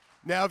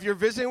Now, if you're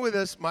visiting with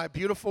us, my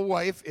beautiful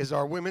wife is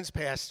our women's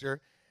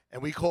pastor,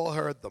 and we call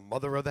her the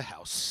mother of the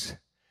house.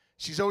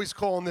 She's always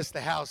calling this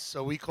the house,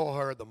 so we call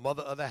her the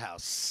mother of the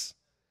house.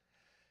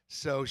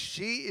 So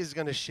she is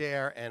going to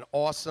share an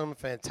awesome,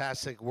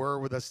 fantastic word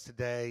with us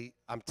today.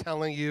 I'm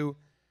telling you,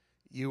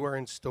 you are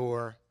in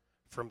store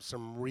for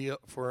some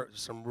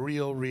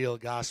real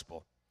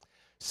gospel.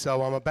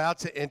 So I'm about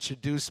to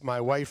introduce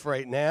my wife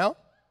right now.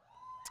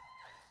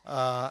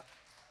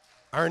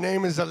 Her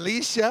name is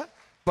Alicia,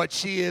 but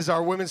she is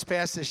our women's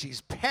pastor.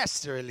 She's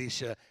Pastor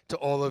Alicia to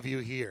all of you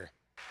here.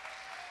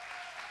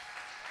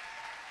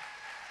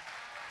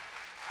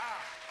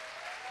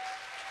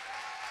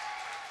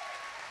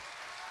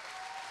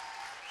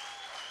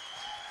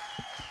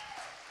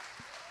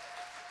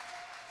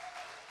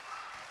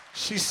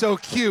 She's so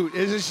cute,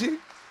 isn't she?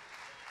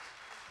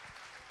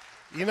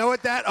 You know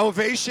what that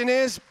ovation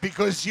is?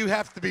 Because you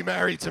have to be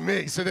married to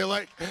me. So they're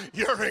like,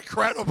 you're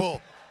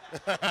incredible.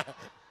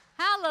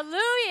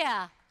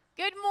 Hallelujah.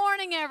 Good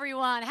morning,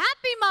 everyone.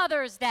 Happy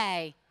Mother's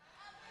Day.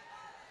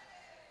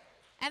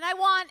 And I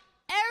want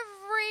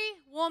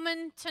every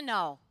woman to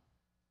know,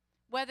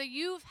 whether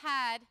you've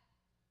had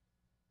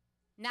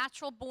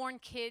natural-born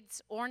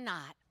kids or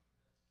not,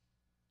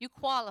 you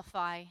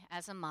qualify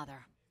as a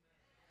mother.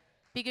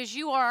 Because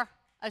you are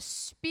a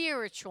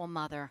spiritual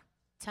mother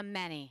to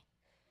many.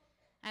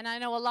 And I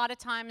know a lot of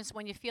times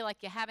when you feel like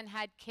you haven't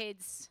had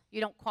kids,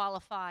 you don't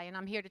qualify. And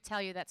I'm here to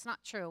tell you that's not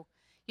true.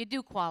 You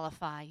do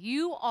qualify.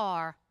 You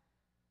are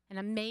an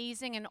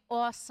amazing and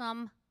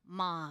awesome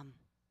mom.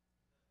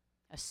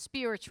 A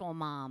spiritual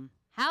mom.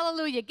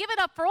 Hallelujah. Give it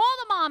up for all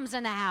the moms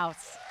in the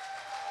house.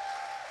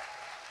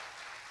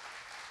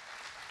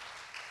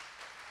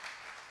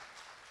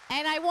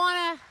 And I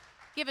want to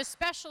give a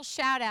special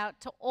shout out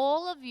to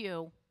all of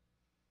you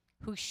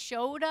who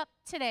showed up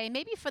today,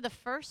 maybe for the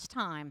first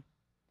time,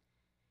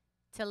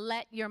 to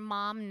let your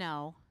mom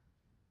know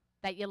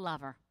that you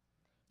love her.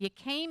 You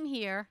came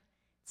here.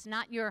 It's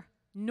not your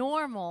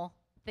normal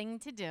thing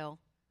to do.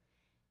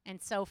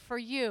 And so for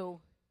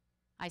you,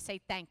 I say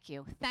thank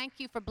you. Thank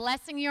you for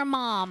blessing your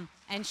mom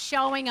and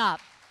showing up.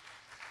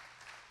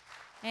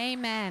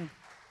 Amen.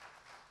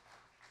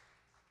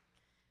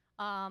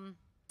 I'm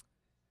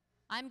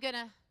going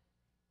to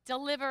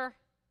deliver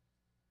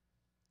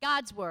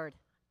God's word.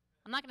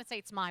 I'm not going to say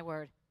it's my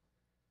word,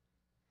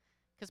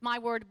 because my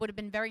word would have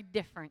been very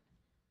different.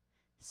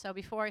 So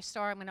before I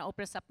start, I'm going to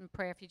open us up in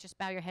prayer. If you just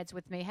bow your heads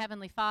with me.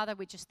 Heavenly Father,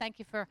 we just thank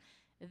you for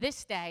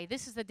this day.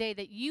 This is the day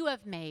that you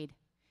have made.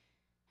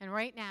 And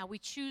right now, we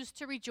choose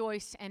to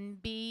rejoice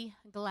and be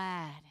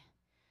glad.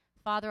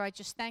 Father, I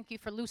just thank you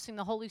for loosing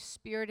the Holy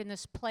Spirit in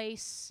this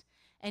place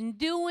and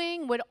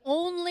doing what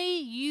only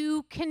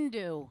you can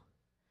do.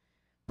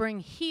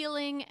 Bring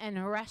healing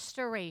and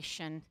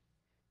restoration,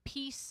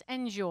 peace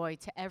and joy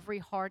to every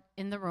heart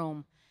in the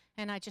room.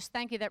 And I just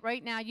thank you that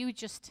right now you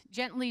just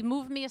gently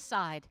move me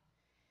aside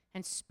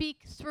and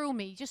speak through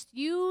me. Just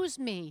use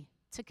me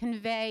to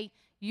convey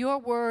your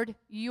word,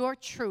 your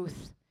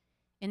truth.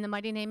 In the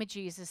mighty name of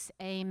Jesus,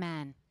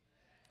 amen.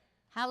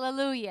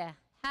 Hallelujah.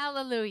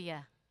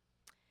 Hallelujah.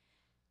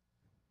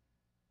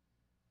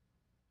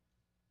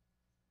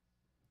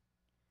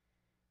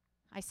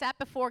 I sat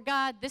before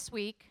God this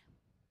week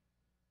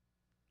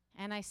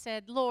and I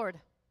said, Lord,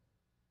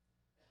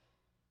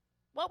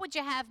 what would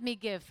you have me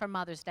give for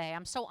Mother's Day?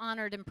 I'm so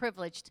honored and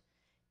privileged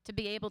to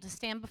be able to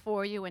stand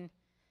before you and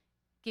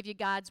give you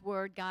God's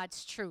word,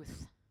 God's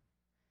truth.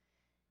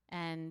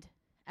 And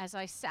as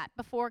I sat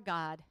before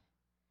God,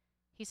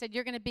 he said,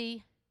 you're going to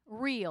be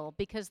real,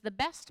 because the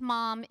best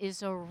mom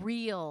is a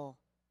real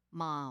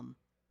mom.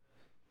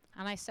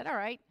 And I said, all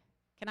right,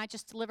 can I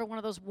just deliver one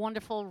of those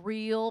wonderful,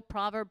 real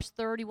Proverbs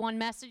 31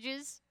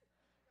 messages?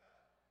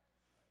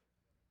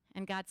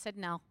 And God said,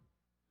 no.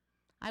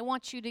 I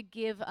want you to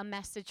give a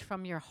message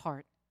from your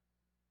heart.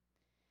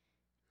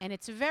 And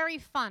it's very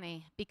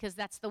funny, because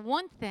that's the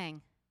one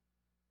thing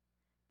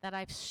that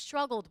I've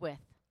struggled with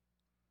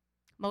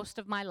most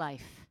of my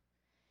life,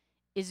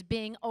 is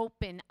being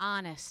open,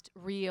 honest,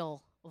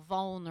 real,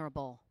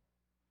 vulnerable.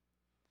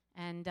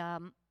 And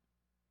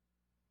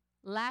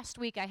last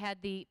week I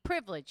had the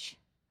privilege,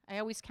 I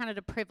always count it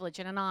a privilege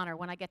and an honor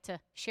when I get to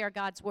share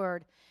God's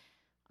word.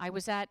 I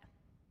was at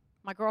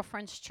my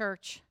girlfriend's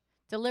church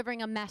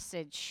delivering a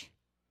message,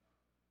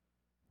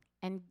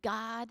 and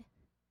God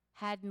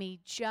had me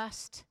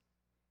just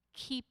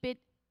keep it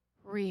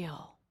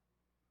real.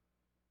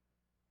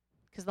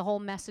 Because the whole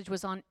message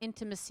was on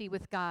intimacy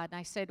with God. And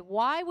I said,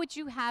 why would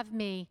you have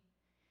me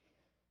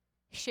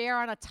share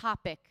on a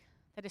topic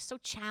that is so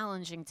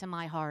challenging to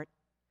my heart?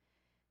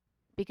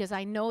 Because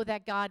I know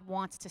that God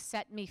wants to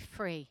set me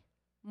free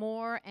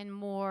more and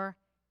more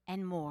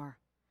and more.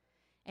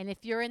 And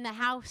if you're in the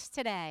house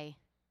today,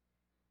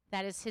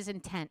 that is his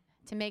intent,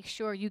 to make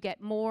sure you get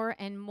more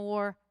and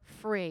more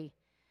free.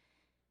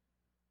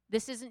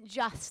 This isn't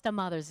just a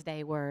Mother's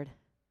Day word.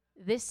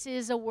 This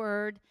is a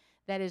word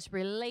that is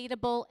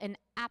relatable and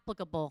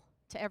applicable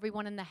to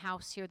everyone in the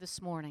house here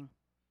this morning.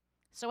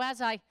 So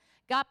as I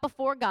got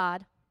before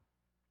God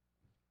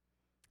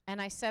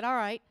and I said, all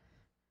right,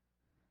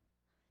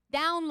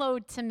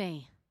 download to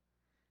me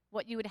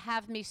what you would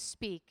have me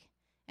speak.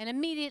 And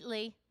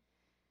immediately,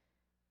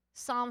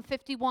 Psalm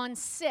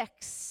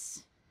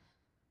 51:6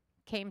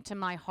 came to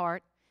my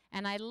heart,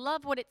 and I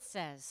love what it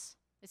says.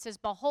 It says,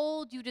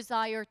 "Behold, you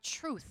desire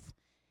truth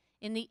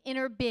in the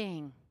inner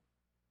being.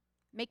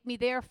 Make me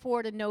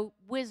therefore to know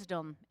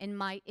wisdom in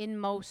my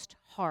inmost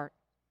heart."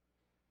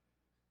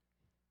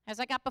 As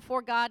I got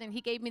before God and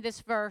he gave me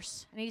this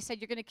verse, and he said,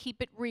 you're going to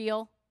keep it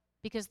real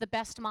because the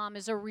best mom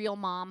is a real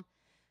mom.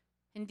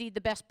 Indeed,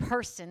 the best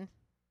person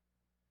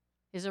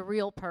is a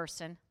real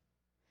person.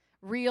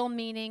 Real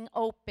meaning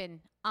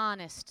open,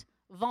 honest,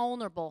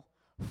 vulnerable,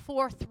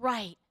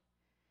 forthright.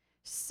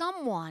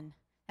 Someone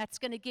that's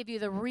going to give you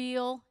the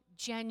real,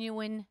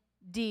 genuine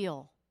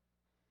deal.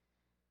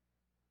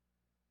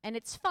 And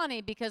it's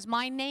funny because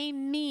my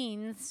name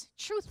means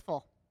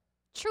truthful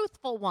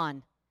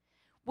one,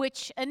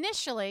 which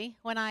initially,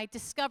 when I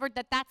discovered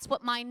that that's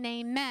what my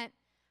name meant,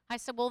 I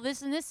said, well,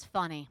 isn't this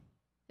funny?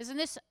 Isn't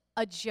this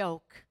a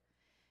joke?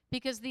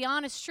 Because the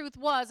honest truth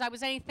was I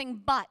was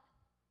anything but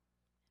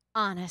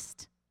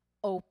honest,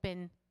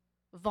 open,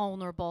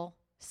 vulnerable,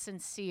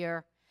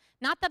 sincere.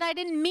 Not that I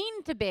didn't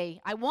mean to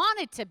be. I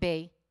wanted to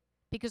be,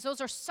 because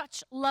those are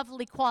such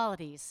lovely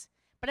qualities.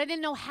 But I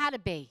didn't know how to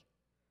be.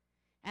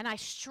 And I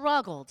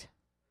struggled.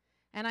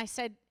 And I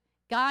said,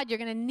 God, you're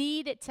going to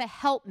need it to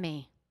help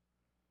me.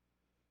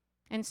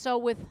 And so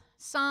with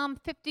Psalm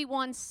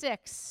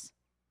 51:6,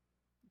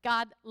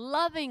 God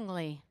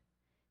lovingly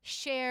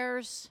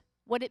shares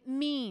what it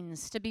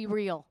means to be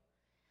real.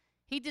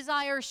 He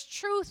desires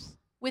truth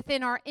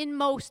within our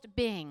inmost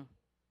being,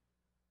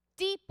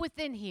 deep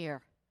within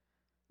here,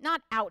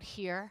 not out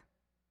here,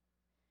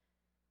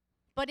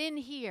 but in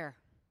here.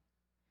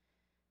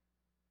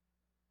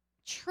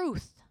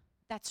 Truth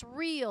that's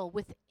real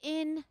within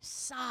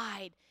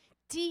inside,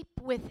 deep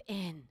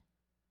within.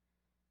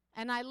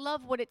 And I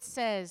love what it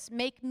says,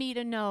 make me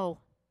to know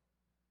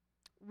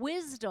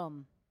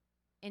wisdom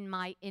in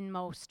my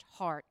inmost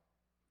heart.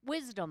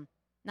 Wisdom,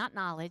 not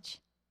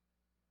knowledge.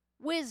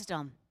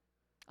 Wisdom.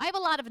 I have a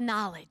lot of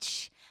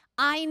knowledge.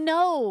 I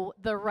know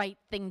the right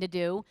thing to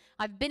do.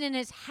 I've been in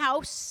his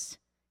house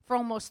for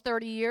almost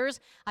 30 years.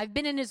 I've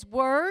been in his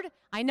word.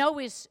 I know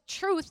his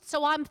truth,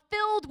 so I'm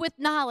filled with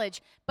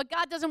knowledge. But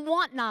God doesn't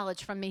want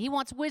knowledge from me. He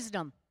wants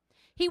wisdom.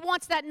 He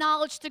wants that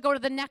knowledge to go to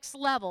the next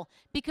level.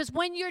 Because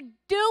when you're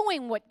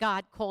doing what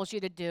God calls you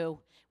to do,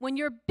 when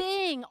you're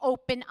being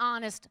open,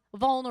 honest,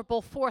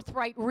 vulnerable,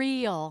 forthright,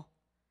 real,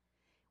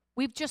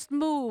 we've just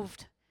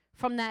moved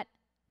from that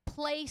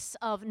place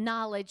of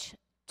knowledge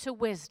to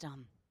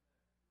wisdom.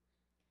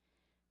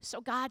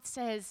 So God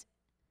says,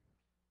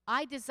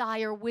 I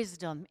desire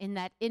wisdom in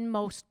that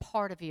inmost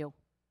part of you.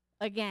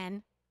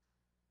 Again,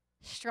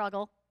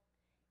 struggle,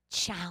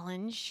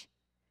 challenge,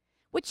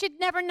 which you'd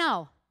never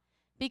know.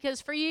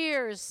 Because for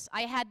years,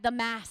 I had the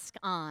mask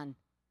on.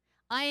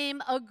 I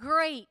am a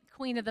great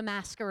queen of the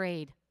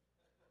masquerade.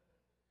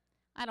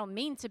 I don't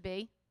mean to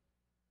be,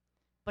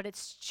 but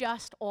it's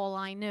just all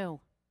I knew.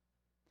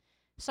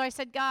 So I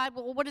said, God,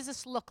 well, what does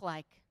this look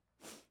like?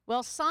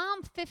 Well,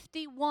 Psalm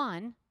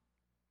 51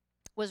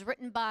 was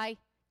written by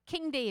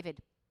King David.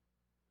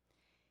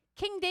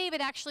 King David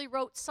actually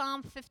wrote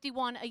Psalm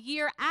 51 a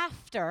year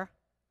after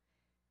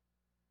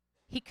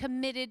he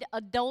committed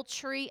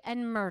adultery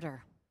and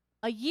murder.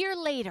 A year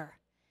later,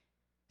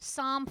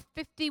 Psalm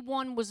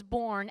 51 was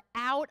born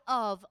out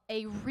of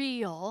a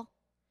real,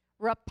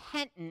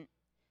 repentant,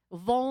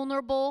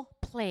 vulnerable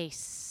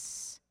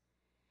place.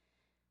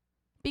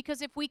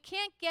 Because if we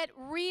can't get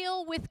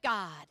real with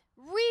God,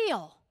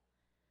 real,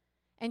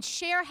 and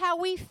share how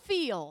we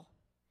feel,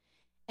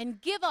 and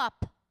give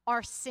up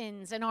our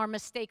sins and our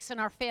mistakes and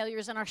our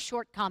failures and our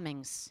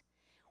shortcomings,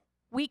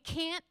 we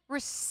can't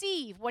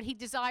receive what he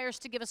desires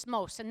to give us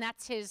most, and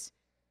that's his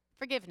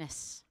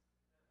forgiveness.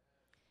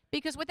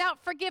 Because without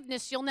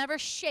forgiveness, you'll never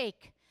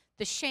shake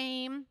the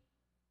shame,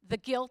 the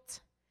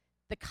guilt,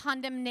 the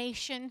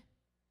condemnation,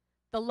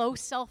 the low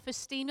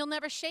self-esteem. You'll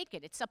never shake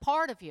it. It's a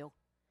part of you.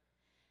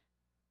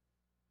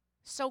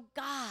 So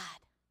God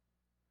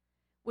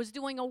was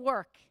doing a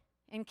work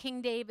in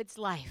King David's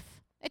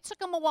life. It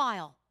took him a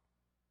while.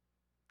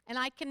 And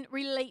I can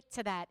relate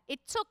to that.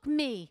 It took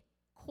me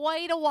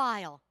quite a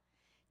while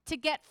to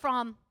get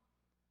from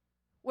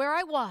where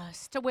I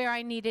was to where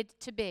I needed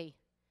to be.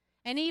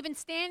 And even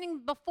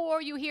standing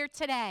before you here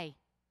today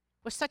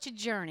was such a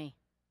journey.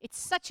 It's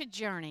such a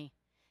journey.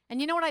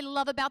 And you know what I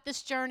love about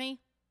this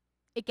journey?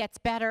 It gets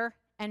better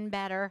and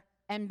better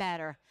and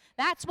better.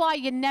 That's why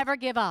you never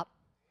give up.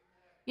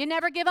 You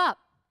never give up.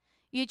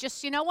 You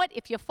just, you know what?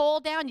 If you fall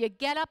down, you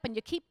get up and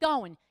you keep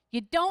going.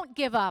 You don't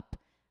give up.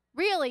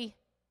 Really,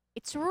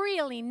 it's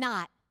really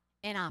not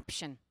an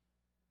option.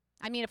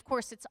 I mean, of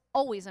course, it's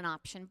always an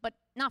option, but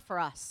not for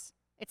us.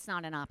 It's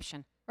not an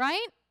option,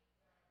 right?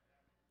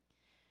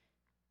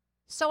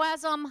 So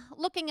as I'm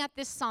looking at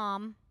this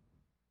psalm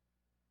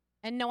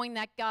and knowing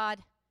that God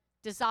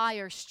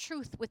desires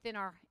truth within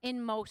our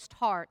inmost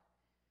heart,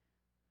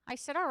 I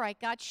said, all right,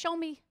 God, show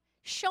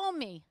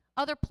me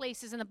other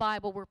places in the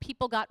Bible where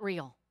people got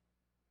real.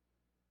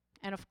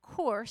 And of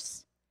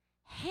course,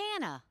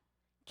 Hannah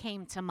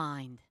came to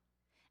mind.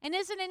 And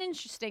isn't it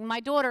interesting? My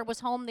daughter was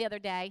home the other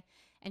day,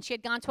 and she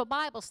had gone to a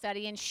Bible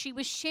study, and she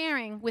was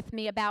sharing with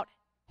me about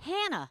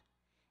Hannah.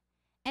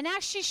 And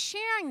as she's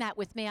sharing that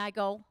with me, I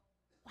go,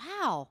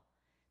 wow,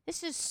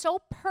 this is so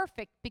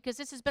perfect, because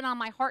this has been on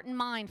my heart and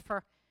mind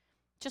for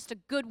just a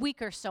good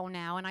week or so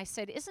now. And I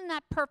said, isn't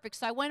that perfect?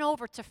 So I went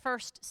over to 1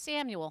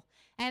 Samuel,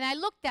 and I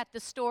looked at the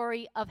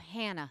story of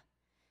Hannah.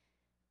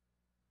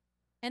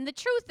 And the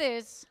truth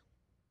is,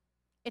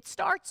 it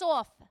starts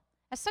off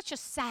as such a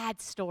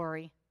sad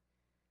story,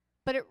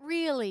 but it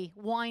really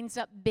winds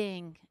up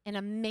being an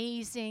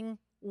amazing,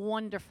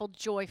 wonderful,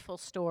 joyful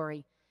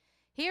story.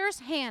 Here's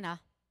Hannah.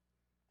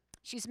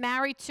 She's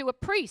married to a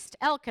priest,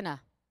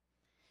 Elkanah.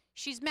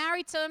 She's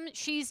married to him.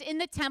 She's in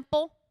the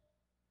temple,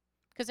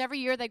 because every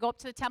year they go up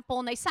to the temple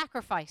and they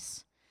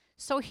sacrifice.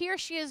 So here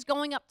she is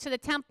going up to the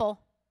temple,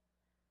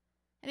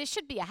 and it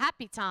should be a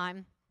happy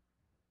time,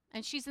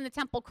 and she's in the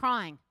temple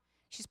crying.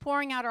 She's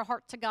pouring out her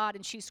heart to God,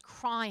 and she's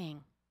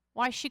crying.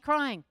 Why is she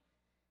crying?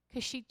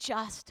 Because she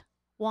just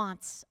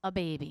wants a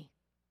baby.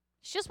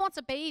 She just wants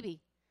a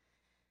baby.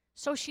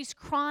 So she's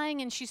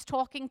crying, and she's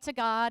talking to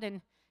God,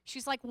 and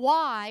she's like,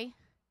 why?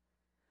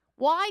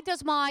 Why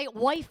does my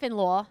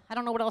wife-in-law, I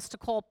don't know what else to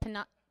call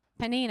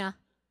Penina,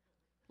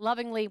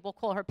 lovingly we'll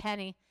call her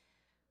Penny,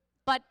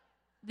 but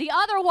the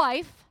other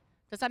wife,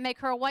 does that make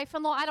her a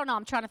wife-in-law? I don't know,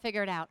 I'm trying to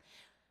figure it out.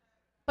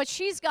 But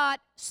she's got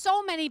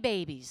so many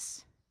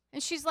babies.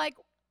 And she's like,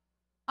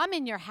 I'm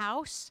in your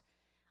house.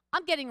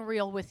 I'm getting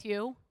real with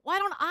you. Why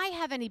don't I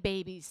have any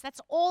babies? That's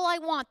all I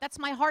want. That's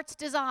my heart's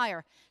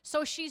desire.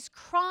 So she's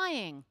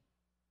crying.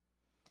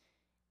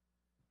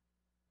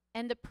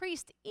 And the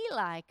priest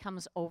Eli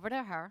comes over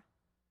to her,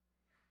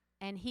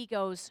 and he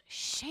goes,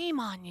 shame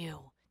on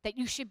you that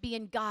you should be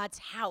in God's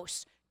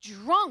house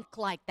drunk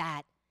like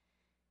that.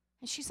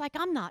 And she's like,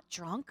 I'm not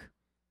drunk.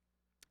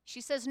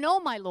 She says, no,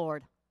 my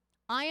Lord,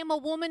 I am a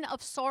woman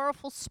of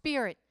sorrowful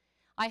spirit.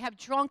 I have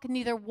drunk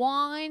neither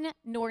wine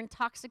nor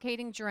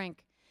intoxicating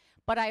drink,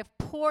 but I have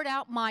poured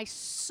out my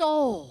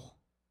soul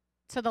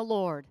to the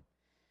Lord.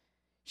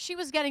 She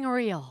was getting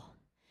real.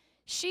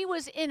 She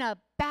was in a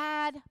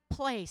bad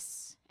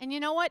place. And you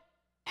know what?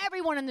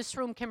 Everyone in this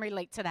room can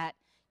relate to that.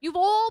 You've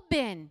all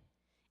been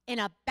in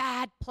a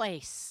bad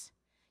place.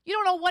 You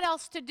don't know what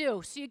else to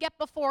do, so you get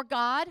before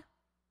God,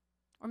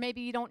 or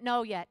maybe you don't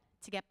know yet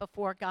to get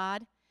before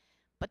God,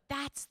 but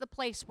that's the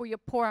place where you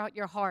pour out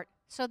your heart.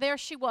 So there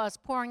she was,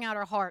 pouring out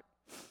her heart.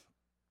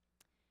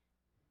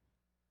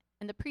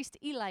 And the priest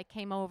Eli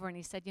came over, and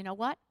he said, you know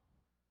what?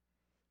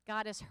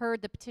 God has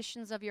heard the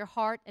petitions of your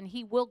heart, and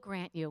he will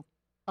grant you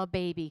a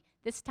baby.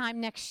 This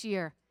time next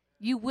year,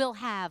 you will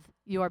have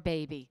your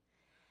baby.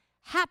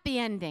 Happy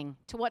ending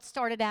to what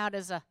started out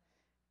as a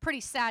pretty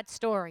sad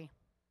story.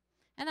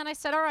 And then I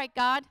said, all right,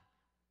 God,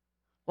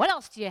 what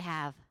else do you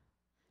have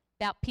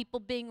about people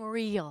being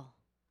real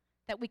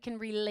that we can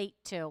relate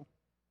to?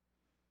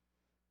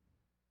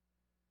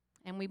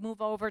 And we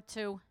move over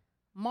to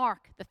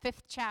Mark, the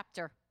 5th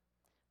chapter.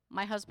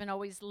 My husband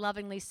always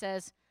lovingly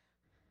says,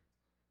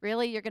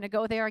 really, you're going to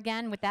go there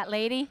again with that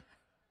lady?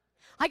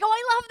 I go,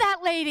 I love that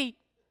lady.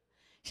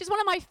 She's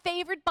one of my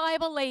favorite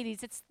Bible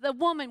ladies. It's the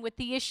woman with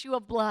the issue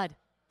of blood.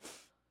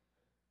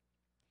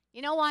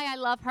 You know why I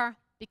love her?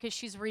 Because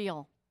she's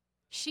real.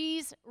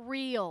 She's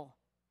real.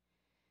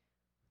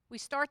 We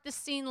start the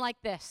scene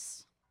like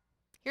this.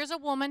 Here's a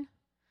woman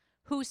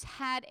who's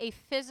had a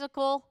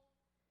physical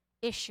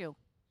issue.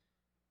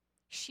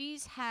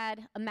 She's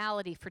had a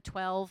malady for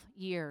 12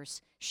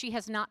 years. She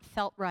has not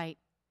felt right.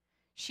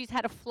 She's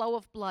had a flow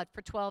of blood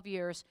for 12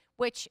 years,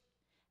 which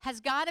has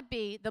got to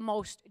be the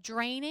most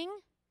draining,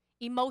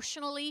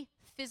 emotionally,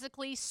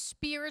 physically,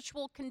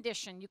 spiritual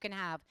condition you can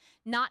have,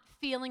 not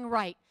feeling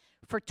right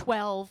for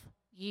 12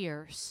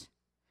 years.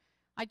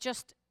 I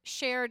just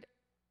shared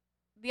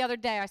the other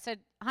day, I said,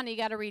 honey, you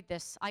got to read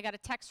this. I got a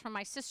text from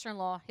my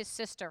sister-in-law, his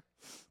sister.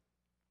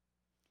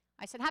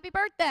 I said, happy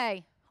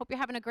birthday. Hope you're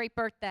having a great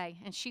birthday.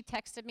 And she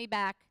texted me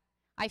back,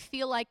 I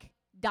feel like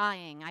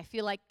dying. I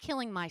feel like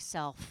killing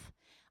myself.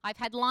 I've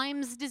had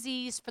Lyme's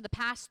disease for the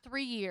past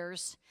 3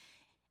 years,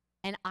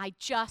 and I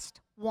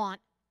just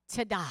want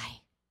to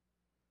die.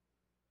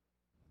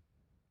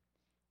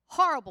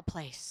 Horrible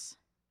place.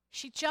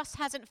 She just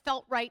hasn't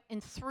felt right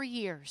in 3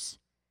 years.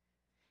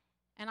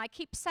 And I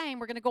keep saying,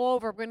 we're going to go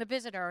over, we're going to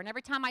visit her. And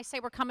every time I say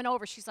we're coming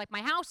over, she's like,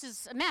 my house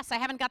is a mess. I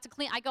haven't got to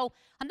clean. I go,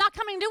 I'm not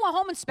coming to do a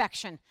home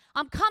inspection.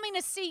 I'm coming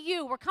to see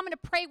you. We're coming to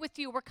pray with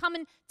you. We're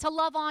coming to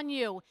love on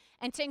you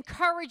and to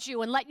encourage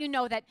you and let you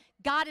know that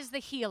God is the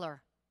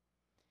healer.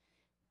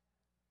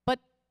 But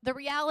the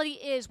reality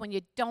is, when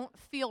you don't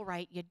feel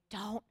right, you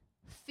don't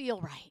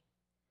feel right.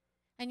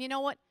 And you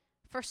know what?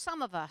 For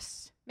some of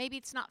us, maybe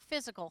it's not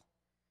physical.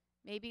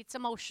 Maybe it's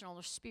emotional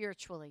or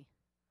spiritually.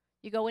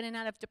 You go in and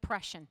out of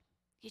depression.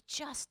 You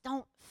just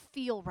don't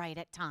feel right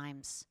at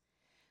times.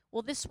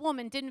 Well, this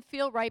woman didn't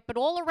feel right, but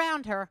all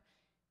around her,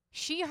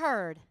 she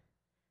heard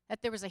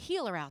that there was a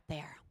healer out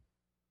there.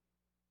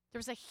 There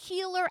was a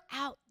healer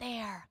out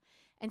there.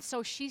 And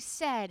so she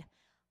said,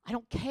 I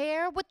don't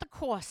care what the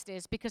cost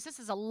is, because this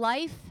is a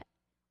life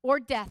or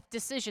death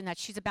decision that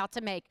she's about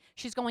to make.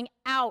 She's going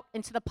out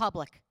into the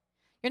public.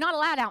 You're not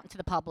allowed out into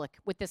the public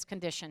with this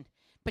condition.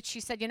 But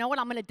she said, you know what?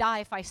 I'm going to die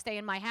if I stay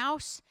in my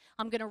house.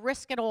 I'm going to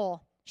risk it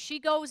all. She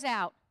goes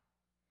out,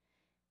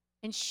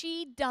 and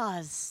she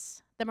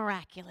does the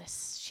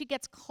miraculous. She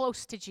gets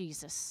close to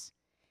Jesus,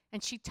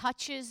 and she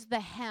touches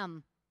the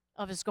hem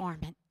of his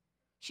garment.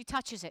 She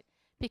touches it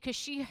because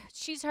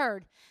she's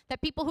heard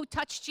that people who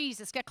touch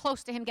Jesus, get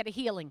close to him, get a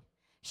healing.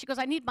 She goes,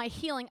 I need my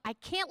healing. I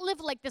can't live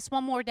like this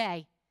one more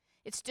day.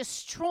 It's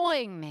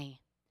destroying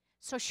me.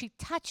 So she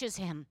touches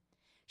him.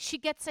 She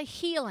gets a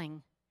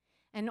healing.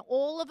 And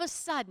all of a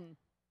sudden,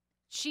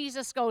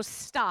 Jesus goes,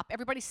 stop.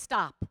 Everybody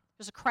stop.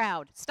 There's a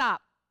crowd.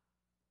 Stop.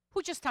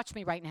 Who just touched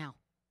me right now?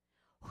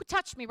 Who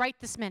touched me right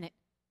this minute?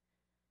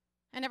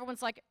 And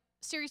everyone's like,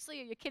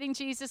 seriously, are you kidding,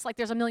 Jesus? Like,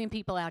 there's a million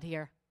people out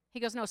here. He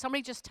goes, no,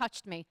 somebody just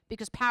touched me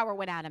because power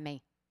went out of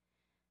me.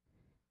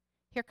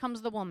 Here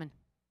comes the woman.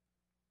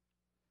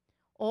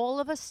 All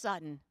of a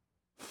sudden,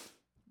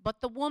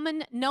 but the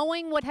woman,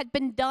 knowing what had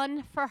been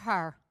done for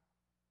her,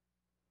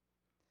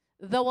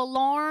 though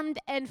alarmed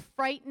and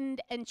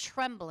frightened and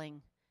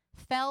trembling,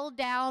 fell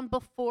down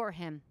before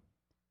him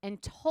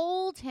and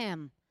told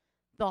him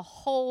the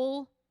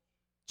whole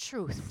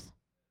truth.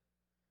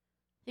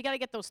 You got to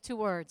get those two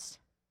words.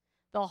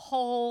 The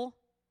whole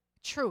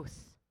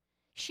truth.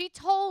 She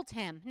told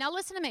him. Now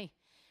listen to me.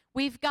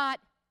 We've got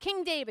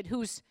King David,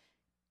 who's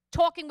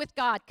talking with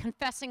God,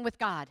 confessing with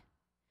God.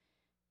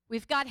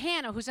 We've got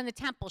Hannah, who's in the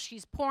temple.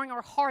 She's pouring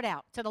her heart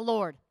out to the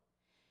Lord.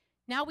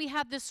 Now we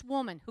have this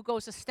woman who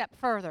goes a step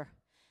further.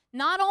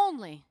 Not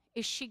only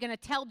is she going to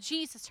tell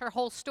Jesus her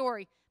whole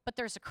story, but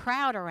there's a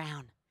crowd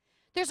around.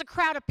 There's a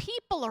crowd of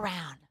people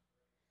around.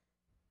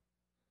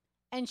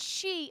 And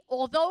she,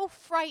 although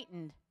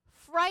frightened,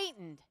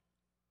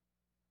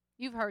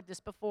 you've heard this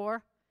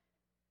before,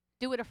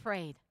 do it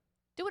afraid.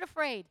 Do it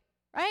afraid,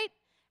 right?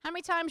 How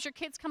many times your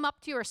kids come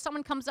up to you or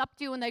someone comes up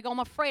to you and they go, I'm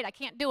afraid, I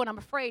can't do it, I'm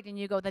afraid. And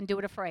you go, then do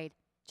it afraid.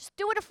 Just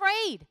do it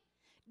afraid.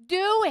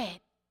 Do it.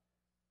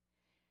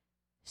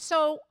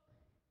 So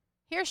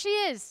here she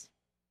is.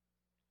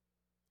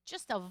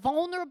 Just a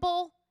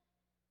vulnerable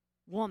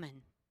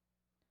woman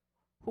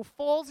who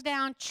falls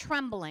down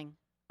trembling,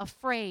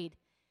 afraid.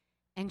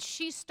 And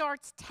she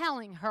starts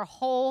telling her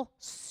whole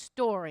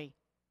story.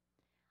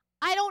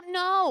 I don't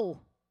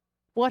know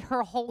what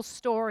her whole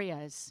story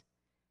is.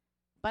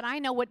 But I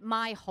know what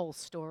my whole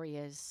story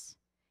is.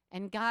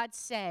 And God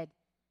said,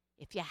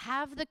 if you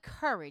have the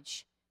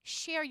courage,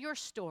 share your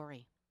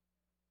story.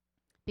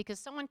 Because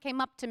someone came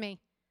up to me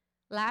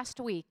last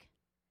week,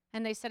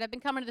 and they said, I've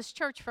been coming to this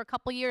church for a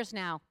couple years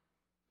now.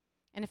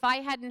 And if I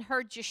hadn't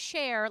heard you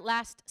share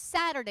last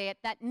Saturday at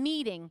that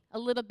meeting a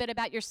little bit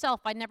about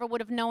yourself, I never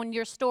would have known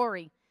your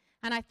story.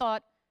 And I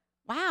thought,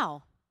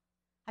 wow,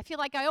 I feel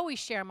like I always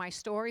share my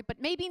story, but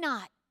maybe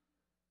not.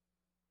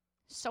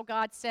 So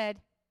God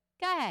said,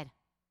 go ahead.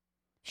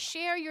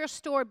 Share your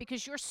story,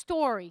 because your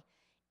story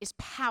is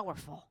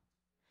powerful.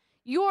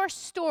 Your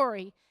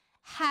story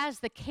has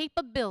the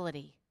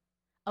capability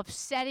of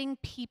setting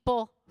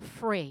people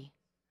free.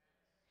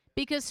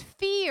 Because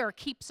fear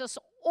keeps us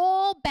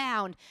all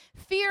bound.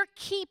 Fear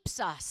keeps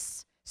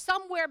us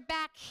somewhere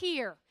back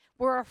here.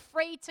 We're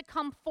afraid to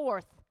come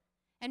forth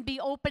and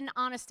be open,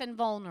 honest, and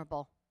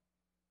vulnerable.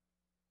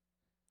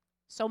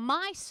 So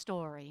my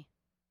story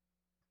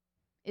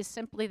is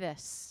simply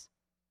this.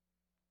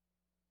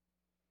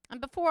 And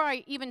before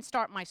I even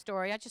start my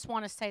story, I just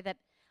want to say that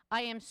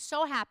I am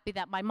so happy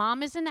that my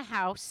mom is in the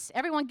house.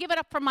 Everyone give it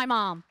up for my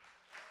mom.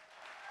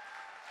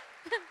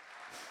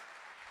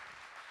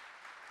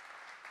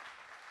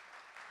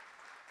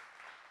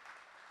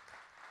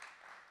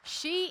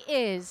 She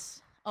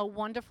is a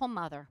wonderful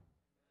mother.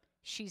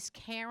 She's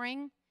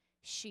caring,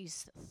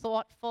 she's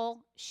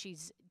thoughtful,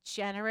 she's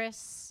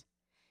generous,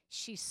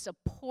 she's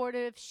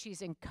supportive,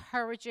 she's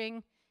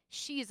encouraging.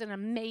 She is an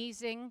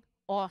amazing,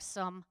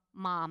 awesome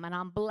mom, and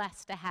I'm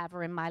blessed to have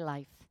her in my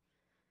life.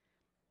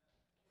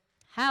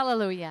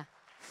 Hallelujah.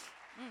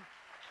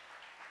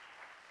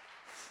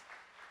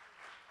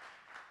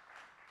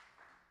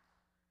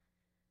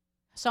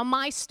 So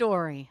my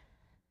story,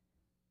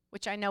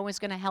 which I know is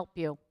going to help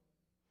you.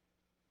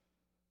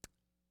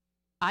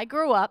 I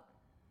grew up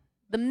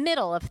the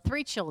middle of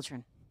 3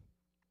 children.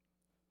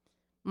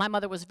 My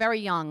mother was very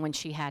young when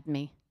she had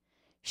me.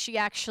 She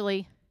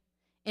actually,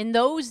 in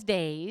those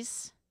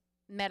days,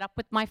 met up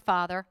with my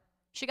father.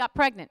 She got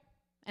pregnant.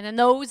 And in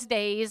those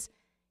days,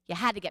 you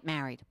had to get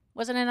married.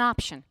 Wasn't an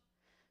option.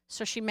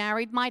 So she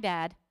married my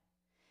dad,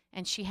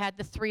 and she had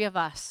the 3 of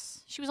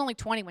us. She was only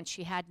 20 when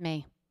she had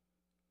me.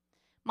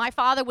 My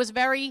father was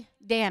very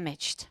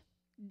damaged.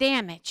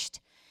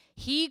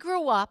 He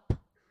grew up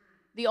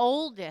the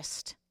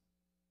oldest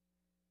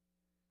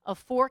of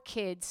 4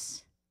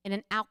 kids in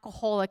an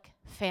alcoholic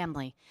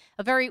family,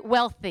 a very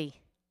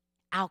wealthy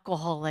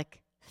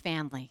alcoholic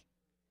family.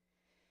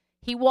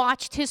 He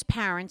watched his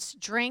parents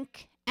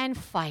drink and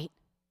fight,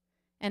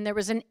 and there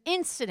was an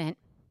incident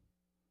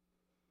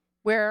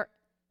where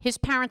his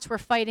parents were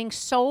fighting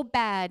so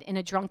bad in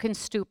a drunken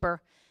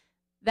stupor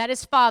that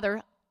his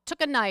father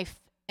took a knife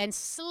and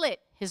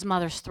slit his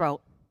mother's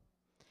throat.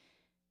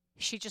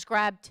 She just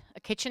grabbed a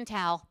kitchen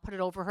towel, put it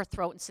over her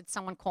throat, and said,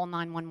 "Someone call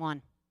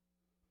 911."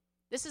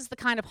 This is the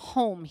kind of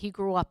home he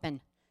grew up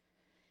in.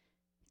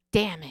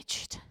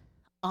 Damaged,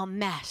 a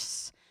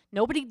mess,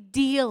 nobody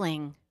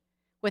dealing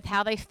with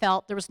how they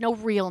felt. There was no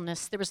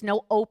realness, there was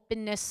no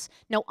openness,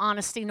 no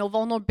honesty, no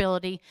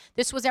vulnerability.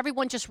 This was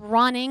everyone just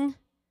running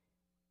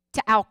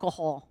to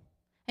alcohol.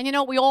 And you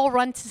know, we all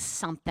run to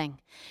something.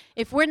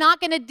 If we're not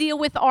going to deal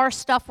with our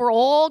stuff, we're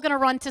all going to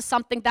run to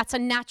something. That's a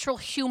natural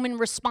human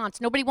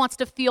response. Nobody wants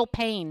to feel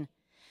pain.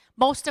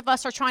 Most of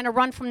us are trying to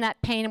run from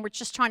that pain, and we're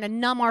just trying to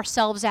numb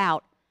ourselves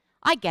out.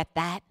 I get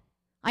that.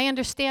 I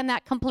understand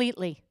that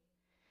completely.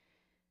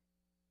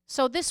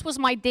 So this was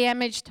my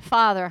damaged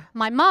father.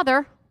 My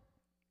mother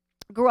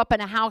grew up in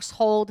a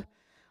household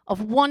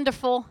of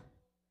wonderful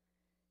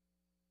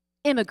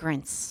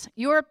immigrants,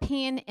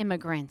 European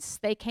immigrants.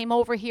 They came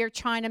over here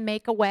trying to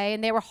make a way,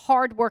 and they were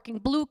hardworking,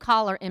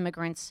 blue-collar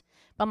immigrants.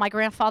 But my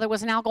grandfather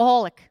was an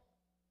alcoholic.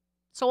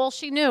 So all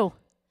she knew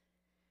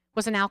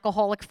was an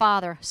alcoholic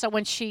father. So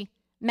when she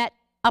met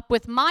up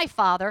with my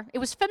father, it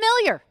was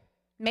familiar.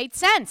 Made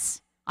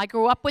sense. I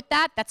grew up with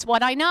that. That's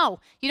what I know.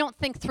 You don't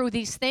think through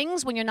these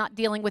things when you're not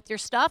dealing with your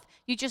stuff.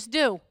 You just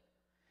do.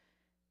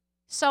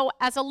 So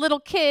as a little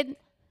kid,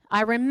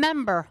 I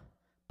remember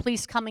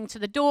police coming to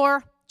the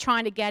door,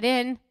 trying to get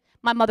in.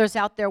 My mother's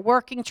out there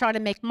working, trying to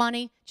make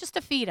money just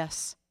to feed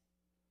us.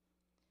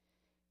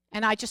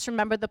 And I just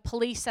remember the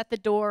police at the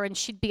door, and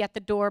she'd be at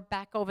the door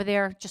back over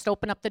there, just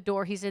open up the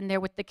door. He's in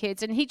there with the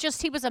kids. And he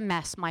was a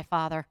mess, my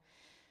father.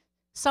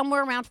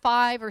 Somewhere around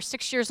 5 or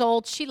 6 years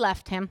old, she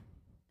left him.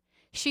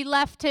 She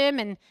left him,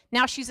 and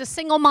now she's a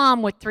single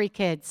mom with 3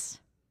 kids.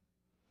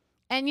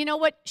 And you know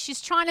what?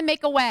 She's trying to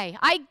make a way.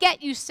 I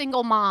get you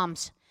single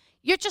moms.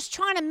 You're just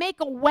trying to make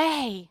a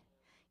way.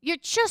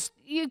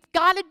 You've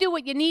got to do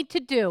what you need to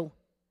do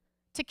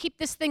to keep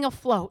this thing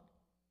afloat.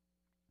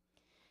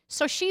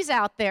 So she's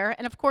out there,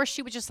 and of course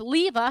she would just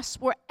leave us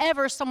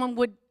wherever someone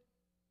would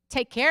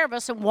take care of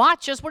us and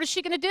watch us. What is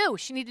she going to do?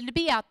 She needed to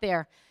be out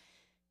there.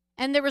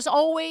 And there was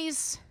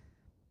always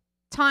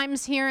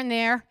times here and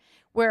there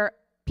where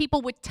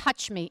people would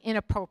touch me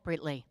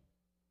inappropriately.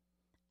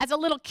 As a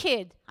little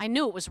kid, I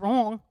knew it was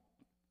wrong.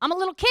 I'm a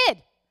little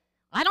kid.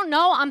 I don't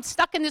know. I'm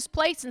stuck in this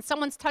place, and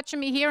someone's touching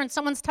me here, and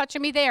someone's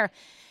touching me there.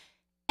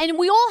 And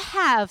we all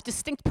have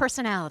distinct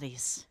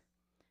personalities.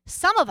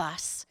 Some of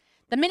us,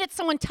 the minute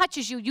someone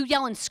touches you, you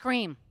yell and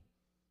scream.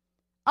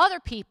 Other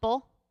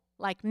people,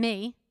 like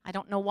me, I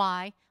don't know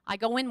why, I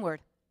go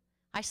inward.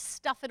 I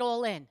stuff it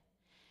all in.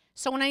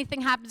 So when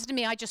anything happens to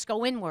me, I just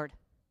go inward.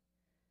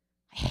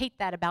 I hate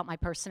that about my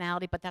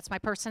personality, but that's my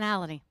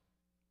personality.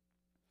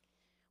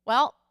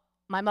 Well,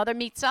 my mother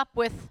meets up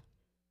with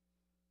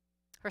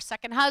her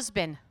second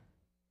husband.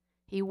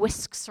 He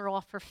whisks her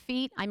off her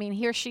feet. I mean,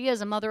 here she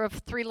is, a mother of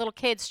 3 little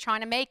kids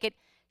trying to make it.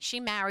 She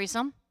marries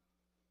him.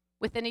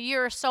 Within a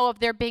year or so of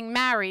their being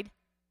married,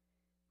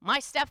 my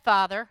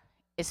stepfather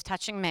is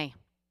touching me.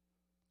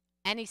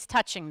 And he's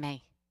touching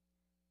me.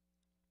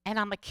 And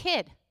I'm a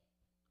kid.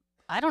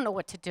 I don't know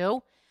what to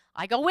do.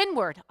 I go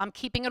inward. I'm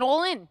keeping it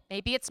all in.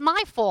 Maybe it's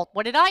my fault.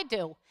 What did I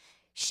do?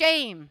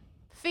 Shame,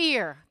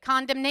 fear,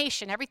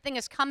 condemnation, everything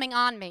is coming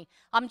on me.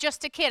 I'm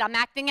just a kid. I'm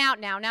acting out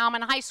now. Now I'm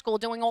in high school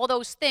doing all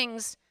those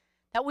things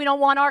that we don't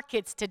want our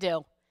kids to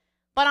do.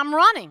 But I'm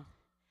running.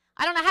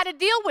 I don't know how to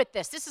deal with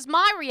this. This is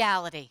my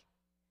reality.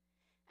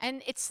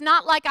 And it's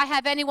not like I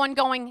have anyone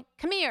going,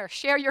 "Come here,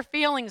 share your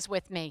feelings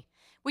with me."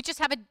 We just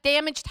have a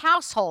damaged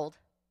household.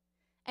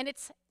 And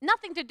it's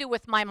nothing to do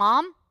with my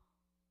mom.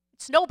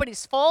 It's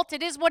nobody's fault.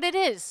 It is what it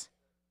is.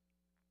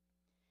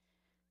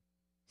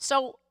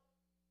 So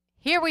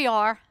here we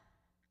are.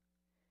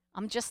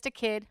 I'm just a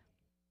kid.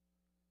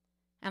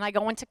 And I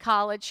go into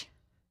college.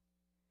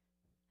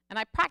 And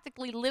I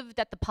practically lived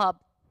at the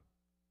pub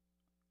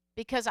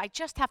because I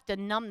just have to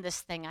numb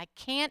this thing. I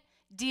can't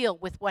deal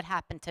with what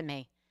happened to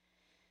me.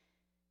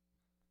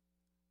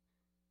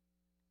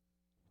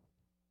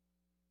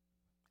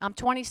 I'm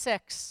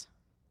 26.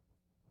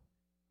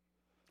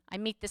 I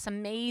meet this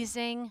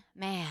amazing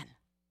man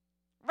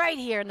right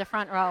here in the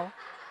front row.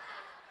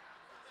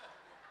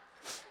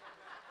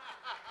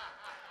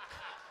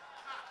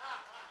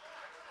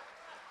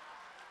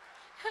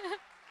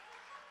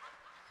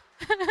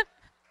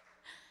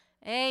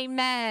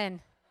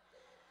 Amen.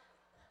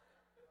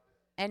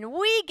 And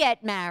we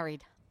get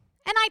married.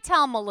 And I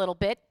tell him a little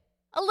bit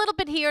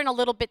here and a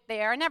little bit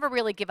there. I never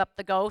really give up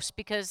the ghost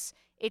because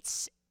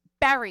it's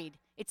buried.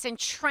 It's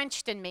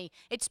entrenched in me.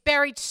 It's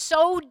buried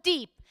so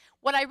deep.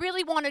 What I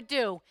really want to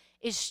do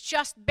is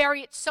just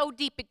bury it so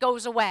deep it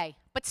goes away.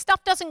 But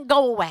stuff doesn't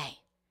go away.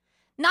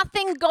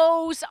 Nothing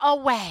goes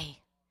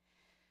away.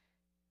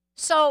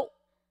 So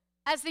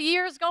as the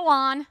years go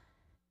on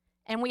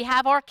and we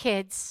have our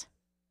kids,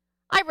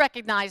 I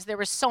recognize there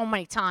were so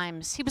many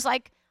times he was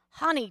like,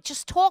 "Honey,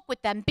 just talk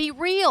with them. Be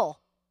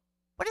real."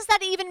 What does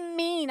that even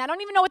mean? I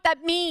don't even know what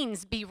that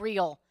means, be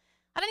real.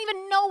 I don't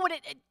even know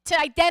to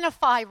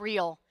identify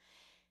real.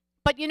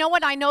 But you know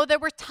what? I know there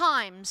were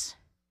times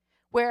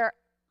where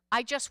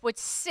I just would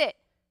sit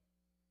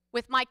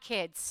with my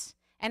kids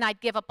and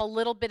I'd give up a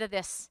little bit of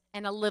this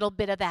and a little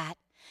bit of that.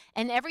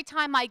 And every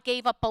time I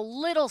gave up a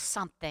little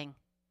something,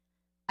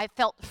 I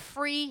felt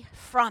free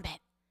from it.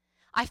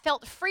 I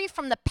felt free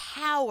from the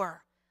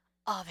power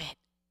of it.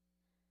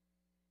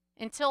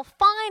 Until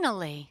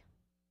finally,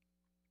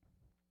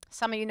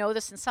 some of you know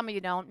this and some of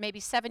you don't, maybe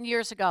 7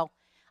 years ago,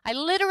 I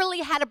literally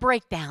had a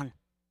breakdown.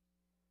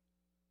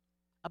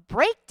 A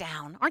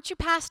breakdown? Aren't you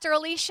Pastor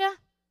Alicia?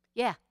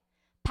 Yeah.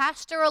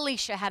 Pastor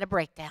Alicia had a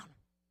breakdown.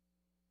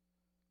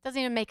 Doesn't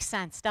even make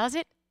sense, does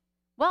it?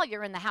 Well,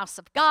 you're in the house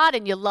of God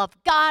and you love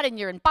God and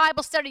you're in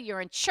Bible study,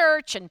 you're in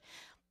church, and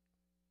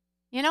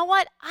you know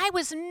what? I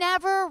was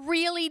never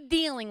really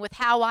dealing with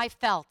how I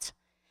felt.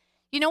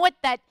 You know what?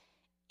 That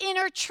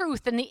inner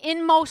truth in the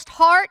inmost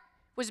heart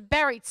was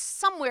buried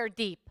somewhere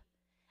deep.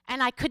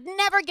 And I could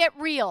never get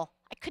real.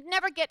 I could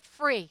never get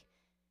free.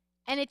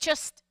 And it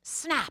just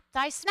snapped.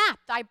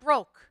 I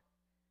broke.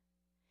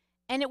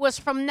 And it was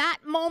from that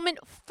moment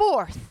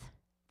forth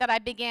that I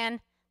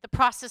began the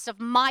process of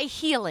my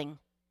healing.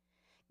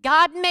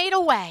 God made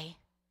a way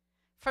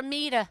for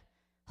me to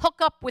hook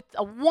up with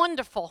a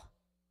wonderful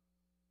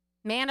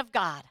man of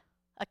God,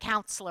 a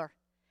counselor.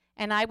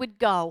 And I would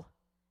go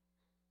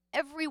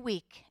every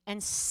week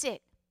and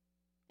sit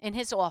in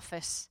his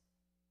office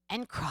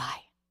and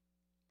cry.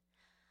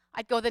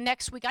 I'd go the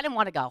next week. I didn't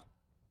want to go.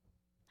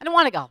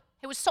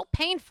 It was so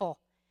painful.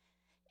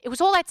 It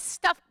was all that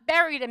stuff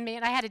buried in me,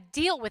 and I had to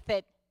deal with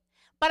it.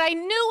 But I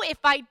knew if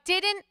I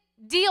didn't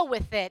deal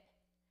with it,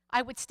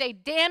 I would stay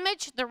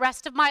damaged the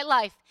rest of my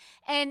life.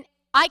 And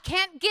I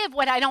can't give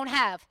what I don't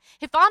have.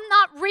 If I'm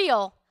not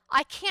real,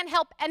 I can't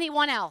help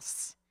anyone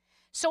else.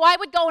 So I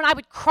would go and I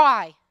would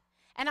cry.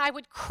 And I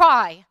would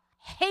cry.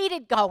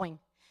 Hated going.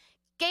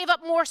 Gave up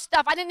more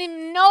stuff. I didn't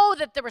even know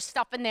that there was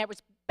stuff in there. It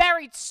was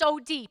buried so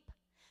deep.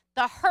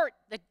 The hurt,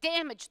 the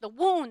damage, the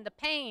wound, the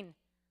pain.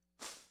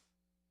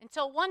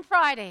 Until one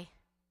Friday,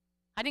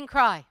 I didn't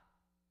cry.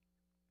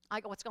 I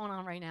go, what's going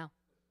on right now?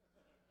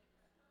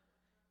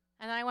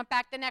 And then I went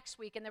back the next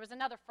week, and there was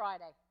another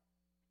Friday,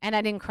 and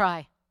I didn't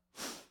cry.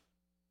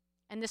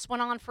 And this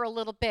went on for a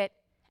little bit,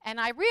 and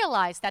I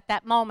realized at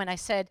that moment, I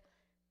said,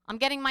 I'm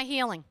getting my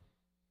healing.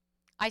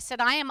 I said,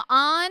 I am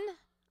on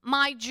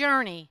my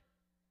journey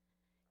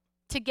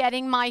to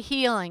getting my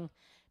healing.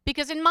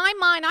 Because in my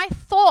mind, I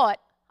thought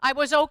I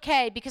was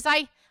okay, because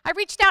I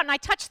reached out and I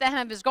touched the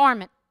hem of his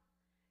garment.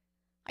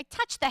 I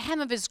touched the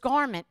hem of his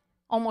garment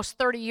almost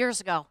 30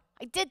 years ago.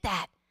 I did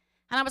that.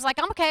 And I was like,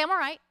 I'm okay, I'm all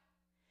right.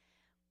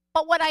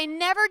 But what I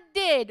never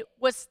did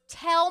was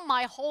tell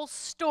my whole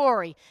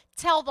story,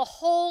 tell the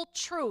whole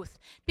truth.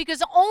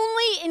 Because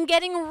only in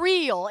getting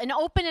real and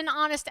open and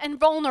honest and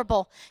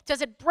vulnerable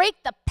does it break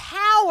the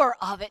power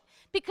of it.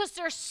 Because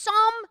there's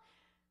some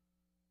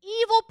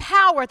evil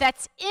power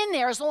that's in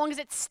there as long as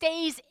it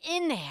stays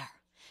in there.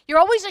 You're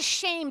always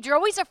ashamed. You're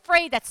always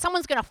afraid that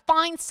someone's going to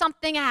find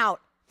something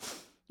out.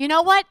 You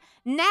know what?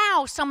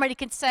 Now somebody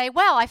can say,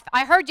 well,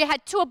 I heard you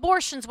had 2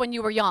 abortions when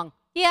you were young.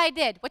 Yeah, I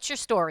did. What's your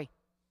story?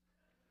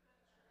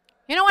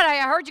 You know what?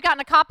 I heard you got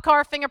in a cop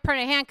car,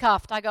 fingerprinted,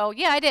 handcuffed. I go,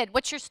 yeah, I did.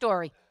 What's your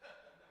story?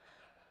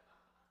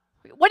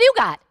 What do you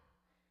got?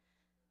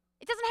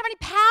 It doesn't have any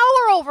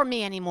power over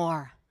me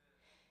anymore.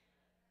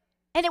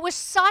 And it was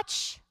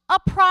such a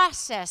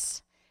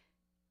process.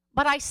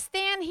 But I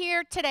stand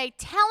here today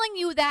telling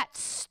you that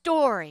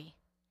story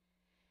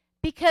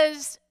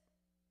because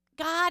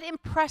God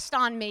impressed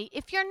on me,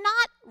 if you're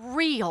not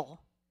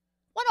real,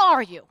 what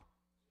are you?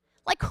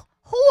 Like,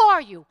 who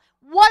are you?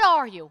 What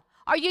are you?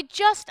 Are you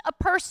just a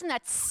person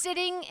that's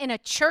sitting in a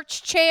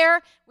church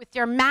chair with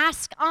your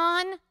mask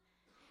on?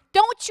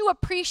 Don't you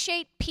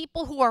appreciate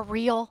people who are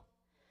real?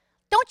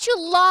 Don't you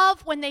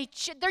love when they're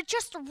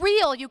just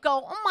real? You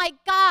go, oh my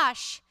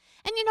gosh.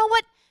 And you know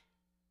what?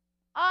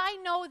 I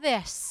know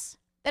this,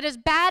 that as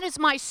bad as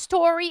my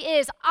story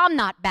is, I'm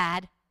not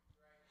bad.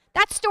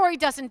 That story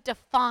doesn't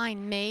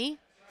define me.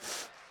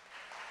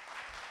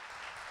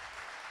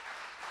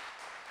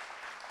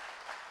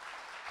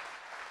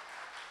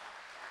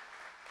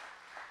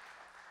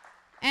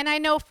 And I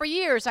know for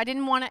years I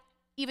didn't want to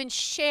even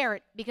share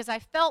it because I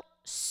felt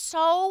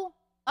so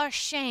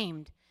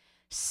ashamed.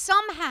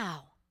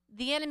 Somehow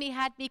the enemy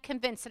had me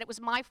convinced that it was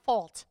my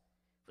fault.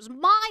 It was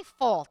my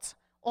fault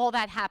all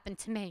that happened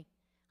to me.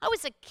 I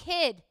was a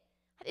kid.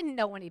 I didn't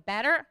know any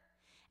better.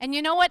 And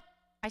you know what?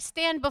 I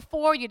stand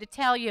before you to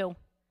tell you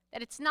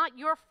that it's not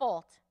your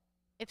fault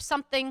if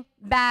something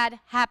bad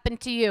happened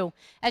to you.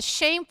 As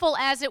shameful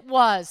as it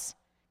was,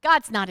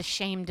 God's not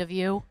ashamed of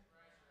you.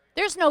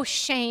 There's no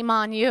shame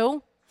on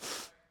you.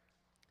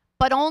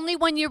 But only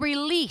when you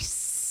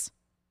release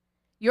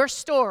your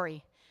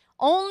story,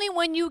 only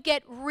when you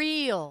get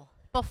real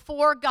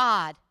before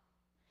God,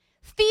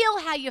 feel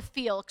how you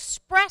feel,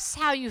 express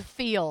how you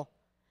feel.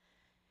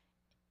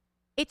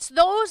 It's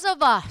those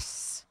of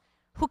us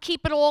who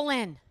keep it all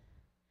in.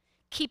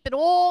 Keep it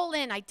all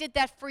in. I did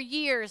that for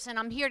years, and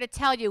I'm here to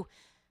tell you,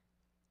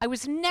 I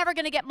was never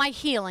going to get my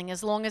healing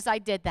as long as I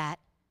did that.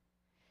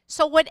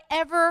 So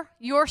whatever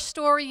your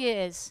story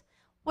is,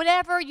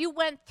 whatever you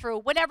went through,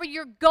 whatever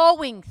you're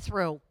going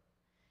through,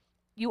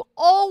 you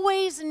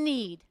always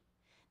need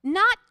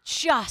not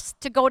just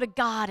to go to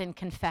God and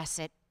confess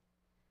it,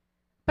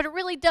 but it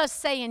really does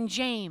say in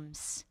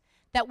James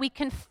that we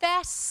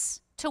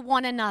confess to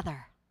one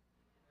another.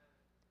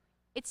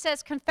 It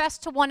says confess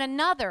to one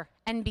another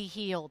and be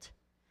healed.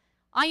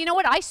 You know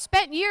what? I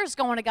spent years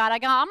going to God. I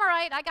go, I'm all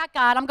right. I got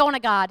God. I'm going to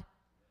God.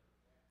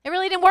 It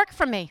really didn't work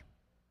for me.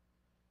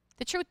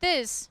 The truth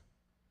is,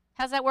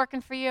 how's that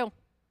working for you?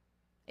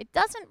 It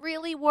doesn't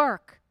really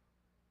work.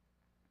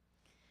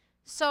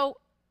 So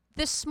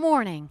this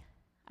morning,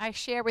 I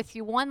share with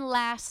you one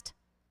last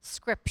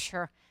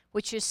scripture,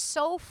 which is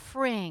so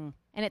freeing,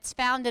 and it's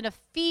found in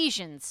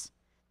Ephesians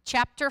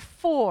chapter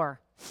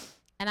 4.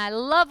 And I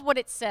love what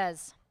it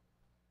says.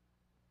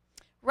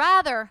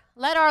 Rather,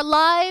 let our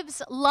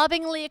lives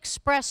lovingly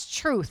express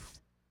truth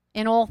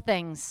in all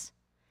things,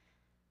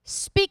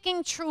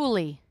 speaking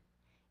truly,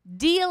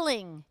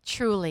 dealing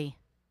truly,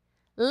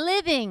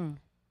 living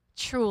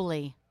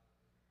truly.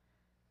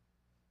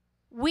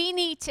 We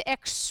need to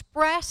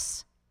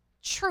express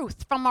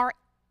truth from our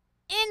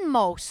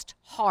inmost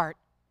heart.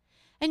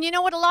 And you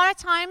know what? A lot of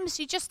times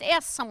you just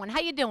ask someone, how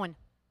you doing?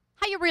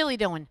 How you really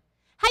doing?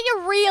 How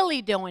you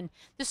really doing?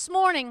 This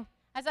morning,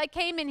 as I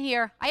came in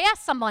here, I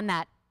asked someone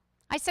that.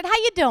 I said, how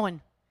you doing?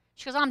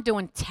 She goes, I'm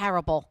doing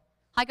terrible.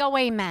 I go,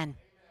 amen.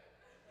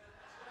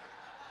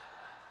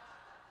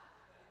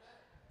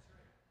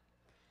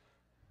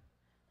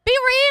 Be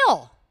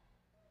real.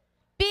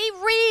 Be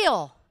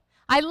real.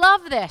 I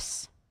love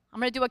this. I'm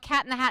going to do a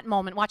cat in the hat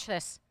moment. Watch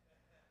this.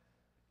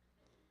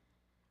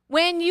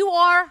 When you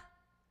are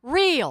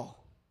real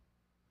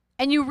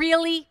and you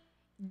really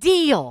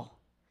deal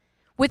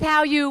with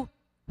how you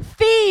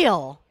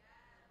feel,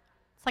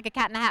 it's like a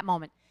cat in the hat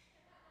moment.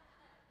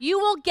 You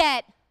will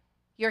get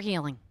your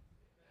healing.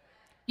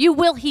 You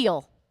will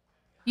heal.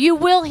 You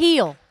will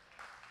heal.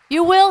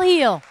 You will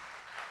heal.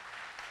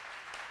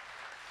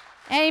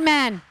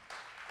 Amen.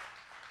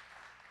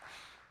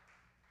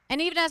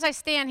 And even as I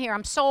stand here,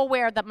 I'm so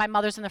aware that my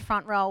mother's in the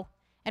front row,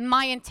 and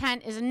my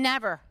intent is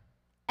never,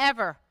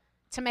 ever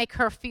to make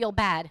her feel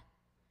bad.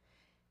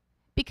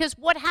 Because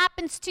what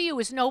happens to you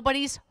is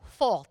nobody's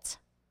fault.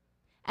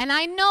 And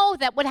I know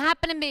that what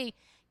happened to me,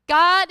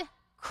 God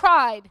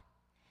cried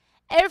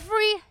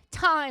every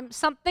time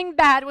something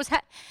bad was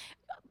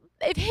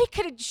if he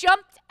could have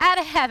jumped out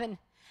of heaven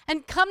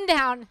and come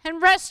down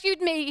and rescued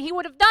me, he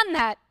would have done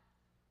that.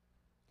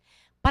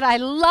 But I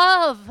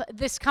love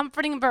this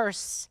comforting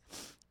verse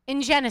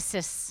in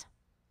Genesis.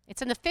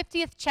 It's in the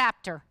 50th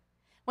chapter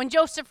when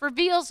Joseph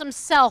reveals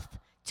himself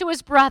to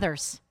his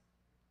brothers.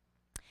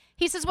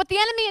 He says, what the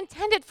enemy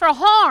intended for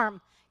harm,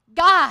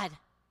 God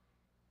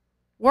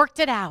worked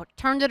it out,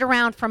 turned it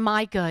around for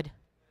my good.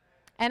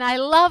 And I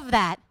love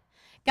that.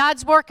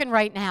 God's working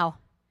right now.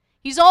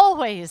 He's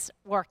always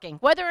working.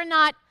 Whether or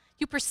not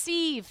you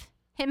perceive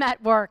him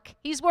at work,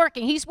 he's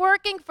working. He's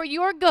working for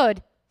your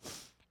good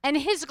and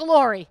his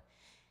glory.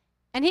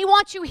 And he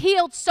wants you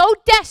healed so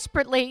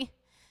desperately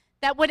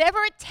that whatever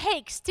it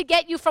takes to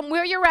get you from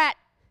where you're at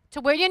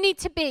to where you need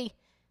to be,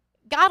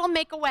 God will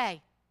make a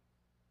way.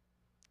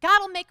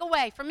 God will make a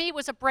way. For me, it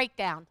was a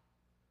breakdown.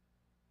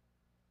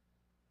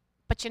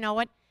 But you know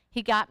what?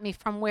 He got me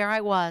from where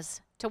I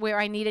was to where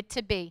I needed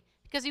to be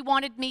because he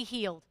wanted me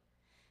healed.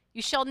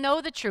 You shall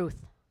know the truth.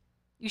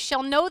 You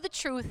shall know the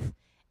truth,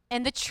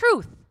 and the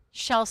truth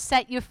shall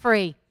set you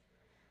free.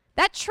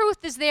 That truth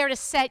is there to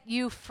set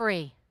you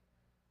free.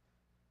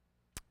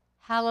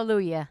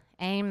 Hallelujah.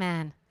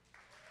 Amen.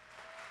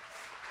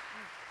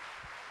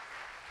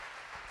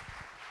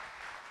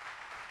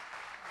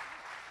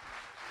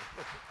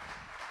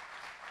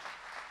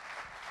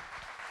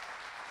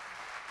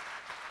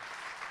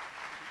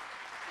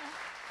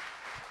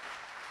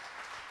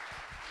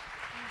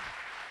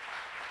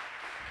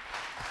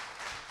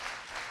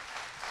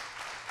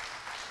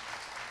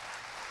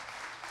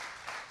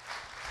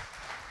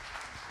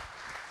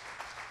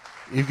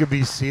 You could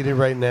be seated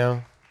right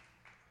now.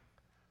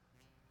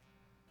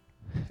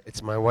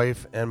 It's my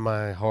wife and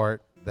my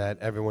heart that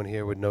everyone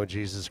here would know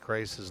Jesus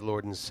Christ as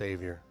Lord and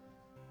Savior.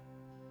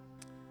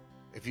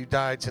 If you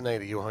died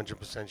tonight, are you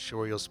 100%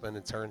 sure you'll spend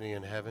eternity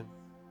in heaven?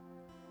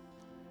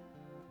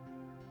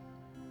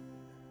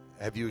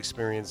 Have you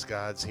experienced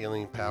God's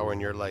healing power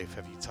in your life?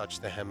 Have you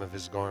touched the hem of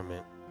his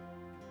garment?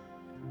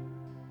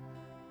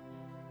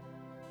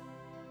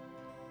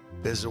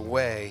 There's a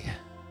way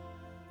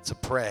to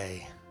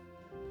pray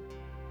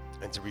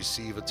and to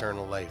receive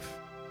eternal life.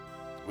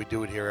 We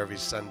do it here every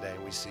Sunday,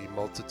 and we see a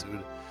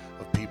multitude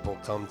of people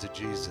come to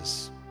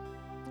Jesus.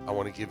 I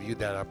want to give you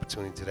that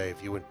opportunity today.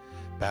 If you would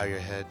bow your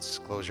heads,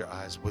 close your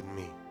eyes with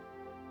me.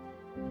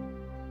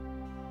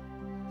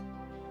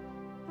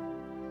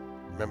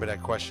 Remember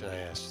that question I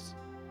asked?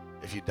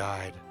 If you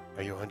died,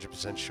 are you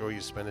 100% sure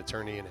you spend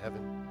eternity in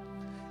heaven?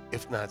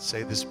 If not,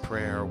 say this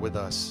prayer with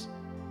us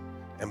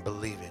and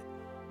believe it,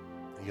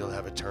 and you'll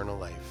have eternal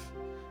life.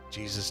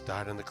 Jesus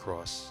died on the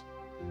cross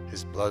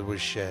His blood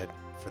was shed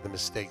for the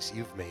mistakes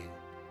you've made.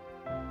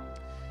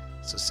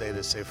 So say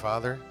this, say,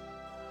 Father,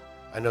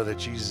 I know that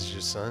Jesus is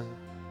your son.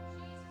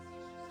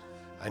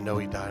 I know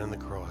he died on the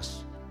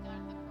cross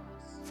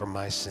for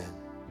my sin.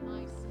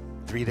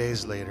 3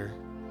 days later,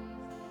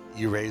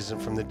 you raised him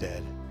from the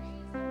dead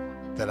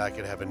that I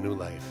could have a new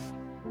life.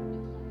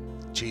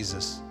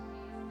 Jesus,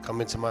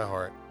 come into my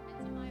heart.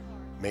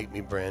 Make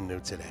me brand new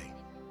today.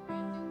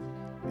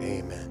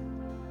 Amen.